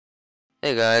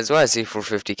Hey guys,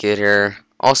 YZ450 Kid here,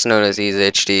 also known as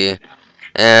EasyHD,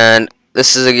 and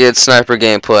this is a good sniper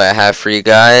gameplay I have for you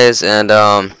guys, and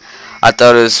I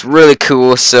thought it was really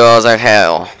cool, so I was like,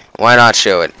 hell, why not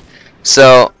show it?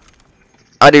 So,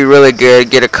 I do really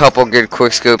good, get a couple good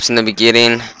quick scopes in the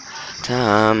beginning.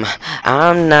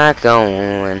 I'm not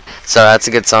going. So that's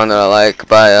a good song that I like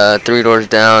by 3 Doors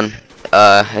Down.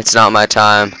 It's not my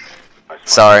time.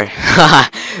 Sorry.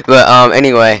 But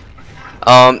anyway.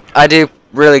 I do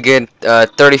really good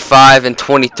 35 and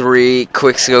 23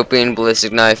 quick scoping,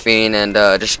 ballistic knifing, and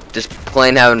just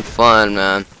plain having fun,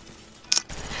 man.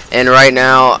 And right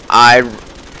now,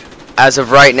 as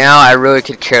of right now, I really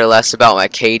could care less about my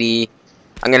KD.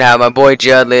 I'm gonna have my boy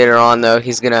Judd later on, though.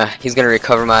 He's gonna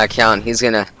recover my account. He's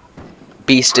gonna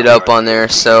beast it up on there.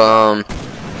 So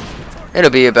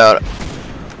it'll be about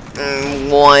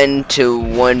 1 to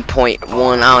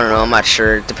 1.1, I don't know, I'm not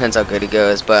sure, it depends how good he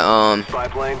goes, but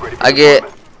I get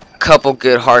a couple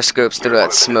good hard scopes through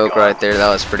that smoke right there. That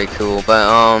was pretty cool.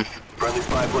 But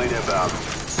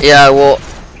yeah, well,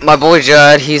 my boy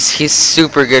Judd, he's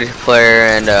super good player,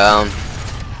 and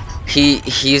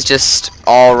he's just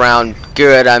all around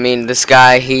good. I mean, this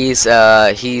guy, he's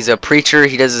a preacher.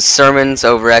 He does his sermons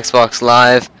over Xbox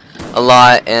Live a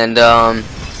lot, and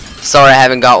sorry I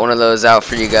haven't got one of those out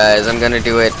for you guys. I'm gonna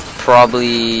do it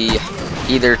probably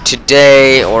either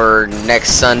today or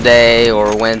next Sunday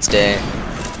or Wednesday.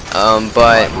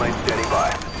 But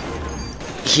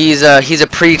he's a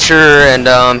preacher,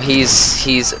 and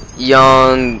he's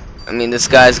young. I mean, this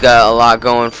guy's got a lot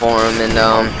going for him, and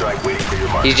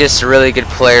he's just a really good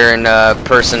player and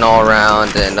person all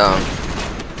around. And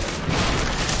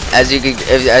as you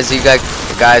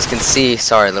guys can see,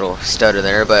 sorry, a little stutter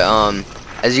there, but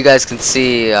as you guys can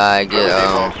see, I get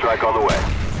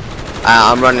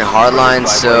I'm running hardline,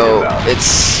 so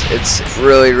it's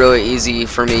really easy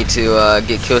for me to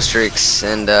get kill streaks,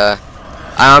 and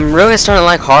I'm really starting to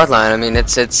like hardline. I mean,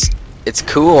 it's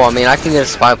cool. I mean, I can get a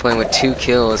spy plane with 2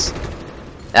 kills.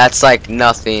 That's like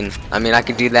nothing. I mean, I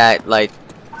could do that like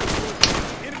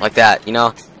that, you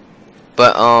know.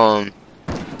 But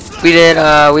we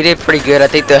did pretty good. I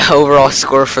think the overall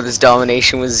score for this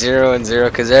domination was 0-0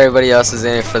 because everybody else is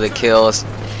in it for the kills.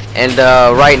 And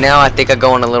right now, I think I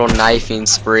go on a little knifing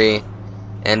spree,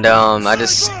 and I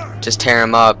just tear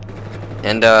him up.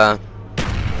 And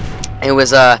it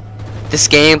was this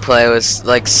gameplay was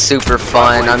like super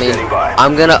fun. I mean,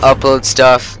 I'm gonna upload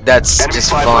stuff that's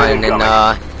just fun, and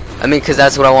I mean, because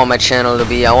that's what I want my channel to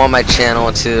be. I want my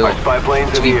channel to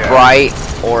be bright,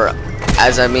 or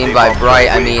as I mean by bright,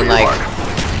 I mean like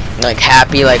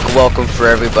happy, like welcome for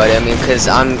everybody. I mean, because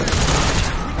I'm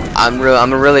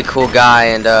a really cool guy,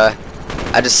 and I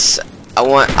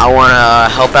want to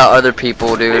help out other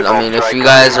people, dude. I mean, if you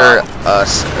guys are a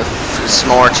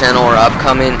smaller channel or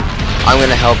upcoming, I'm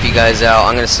gonna help you guys out.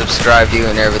 I'm gonna subscribe to you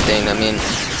and everything. I mean,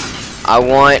 I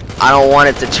don't want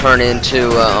it to turn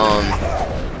into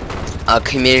a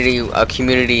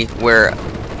community where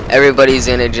everybody's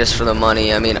in it just for the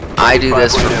money. I mean, I do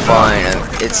this for fun.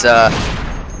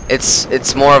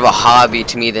 It's more of a hobby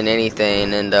to me than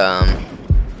anything, and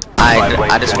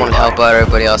I just want to help out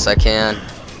everybody else I can.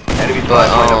 But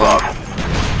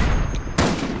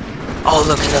oh,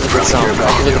 look, another good song. Look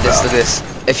at this, look at this.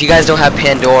 If you guys don't have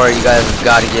Pandora, you guys have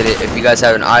got to get it. If you guys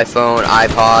have an iPhone,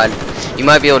 iPod, you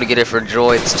might be able to get it for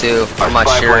Droids too. I'm not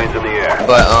sure.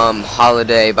 But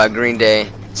Holiday by Green Day,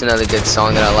 it's another good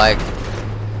song that I like.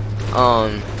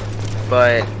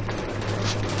 But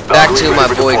back to my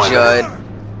boy Judd.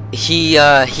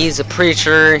 He's a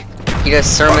preacher. He does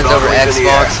sermons over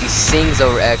Xbox. He sings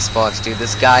over Xbox, dude.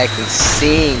 This guy can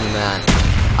sing, man.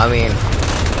 I mean,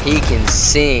 he can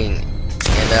sing,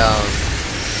 and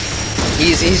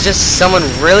he's just someone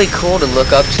really cool to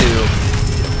look up to,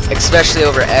 especially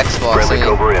over Xbox. I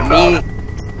mean, me,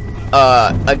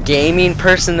 a gaming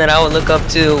person that I would look up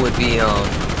to would be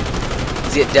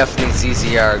definitely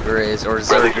ZZR Grizz, or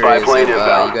Zer Grizz, if you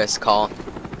guys call.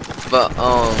 But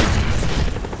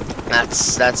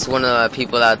that's one of the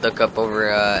people that I look up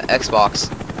over Xbox.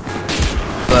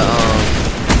 But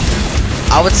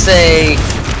I would say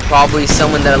probably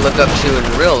someone that I look up to in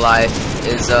real life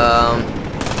is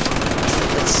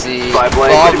let's see, Bob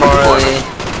Marley,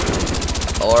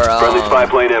 or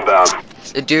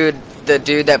the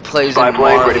dude that plays in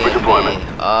Marley and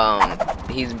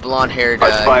Me. He's blonde haired, he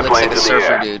looks like a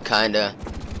surfer dude, kinda.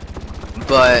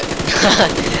 But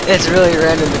it's really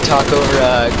random to talk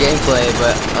over gameplay.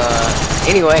 But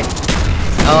anyway,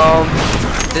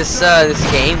 this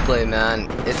gameplay, man,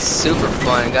 it's super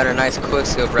fun. Got a nice quick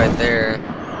scope right there.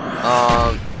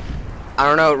 I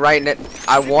don't know, right now,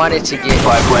 I wanted to get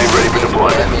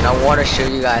gameplay. I mean, I want to show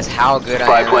you guys how good I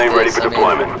Spy am plane at ready this. for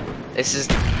deployment. This is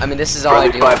all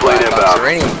I do in Friendly spy plane Black Ops inbound. or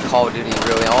any Call of Duty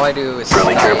really. All I do is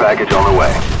Friendly care snipe, package on the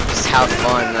way. just have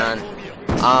fun, man.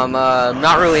 I'm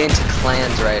not really into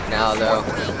clans right now though.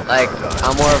 Like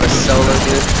I'm more of a solo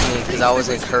dude because I was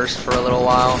in Cursed for a little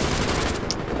while,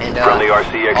 and Friendly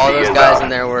RCXD all those guys inbound. in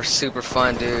there were super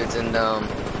fun dudes, and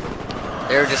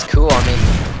they were just cool. I mean,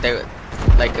 they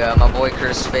like my boy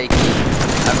Curse Fakey.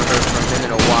 I haven't heard from him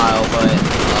in a while, but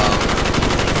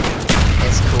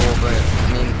it's cool. But I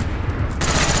mean,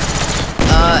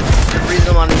 the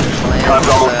reason I'm into clans Time's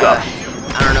almost is, up.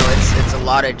 I don't know, it's a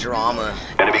lot of drama.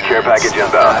 Enemy and care package stuff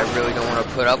inbound. that I really don't want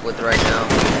to put up with right now.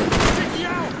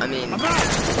 I mean,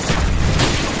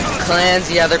 clans,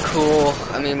 yeah, they're cool.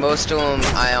 I mean, most of them,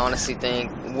 I honestly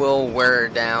think, will wear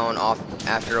down off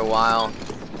after a while.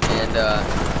 And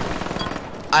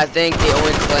I think the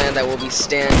only clan that will be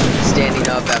standing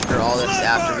up after all this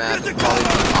aftermath will probably be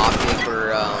Optic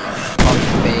or probably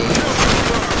FaZe.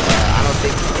 I don't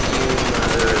think Fuse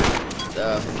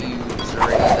or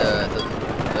any of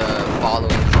the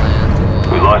following clans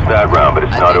will, We lost that round, but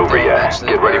it's not over they'll yet.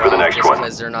 eventually Get ready wear for the off next just one.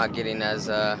 because they're not getting as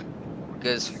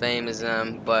good as fame as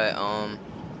them. But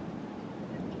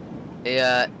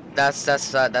yeah,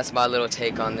 that's my little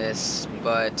take on this.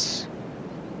 But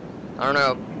I don't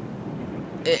know.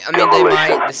 I mean, they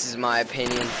might. This is my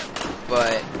opinion,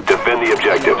 but Defend the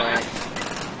objectives. anyway.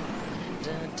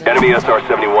 Enemy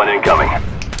SR-71 incoming.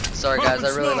 Sorry guys, I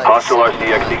really like. Hostile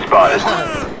RCXD spotted.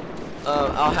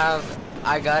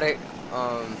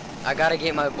 I gotta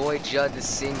get my boy Judd to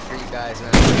sing for you guys,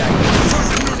 man.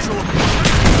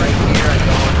 Right here, I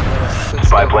go on a quick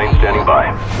Spy scope plane video. standing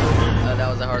by. That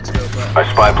was a hard scope, but Our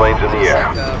spy plane's in the air. I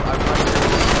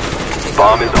run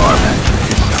Bomb is armed.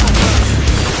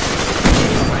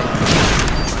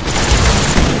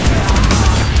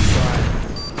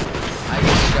 I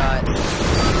get shot.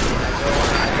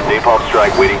 Napalm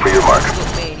strike waiting for your mark.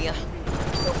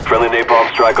 Friendly napalm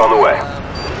strike on the way.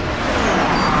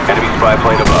 Enemy spy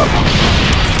plane above.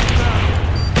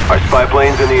 Our spy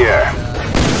plane's in the air.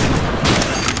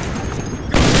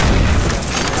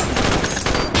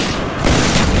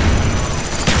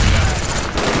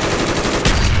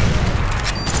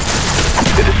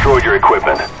 They destroyed your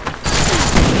equipment.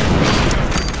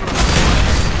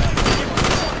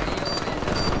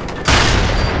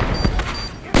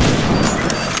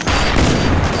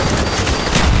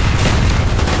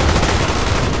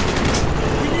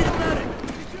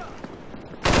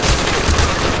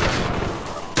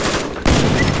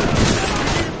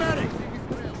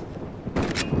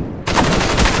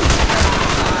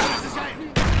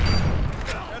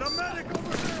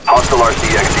 Hostile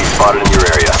RCXD spotted in your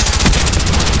area.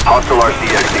 Hostile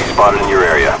RCXD spotted in your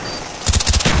area.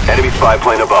 Enemy spy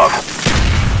plane above.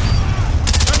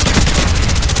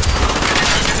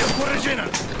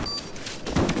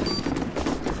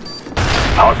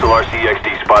 Hostile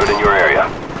RCXD spotted in your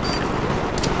area.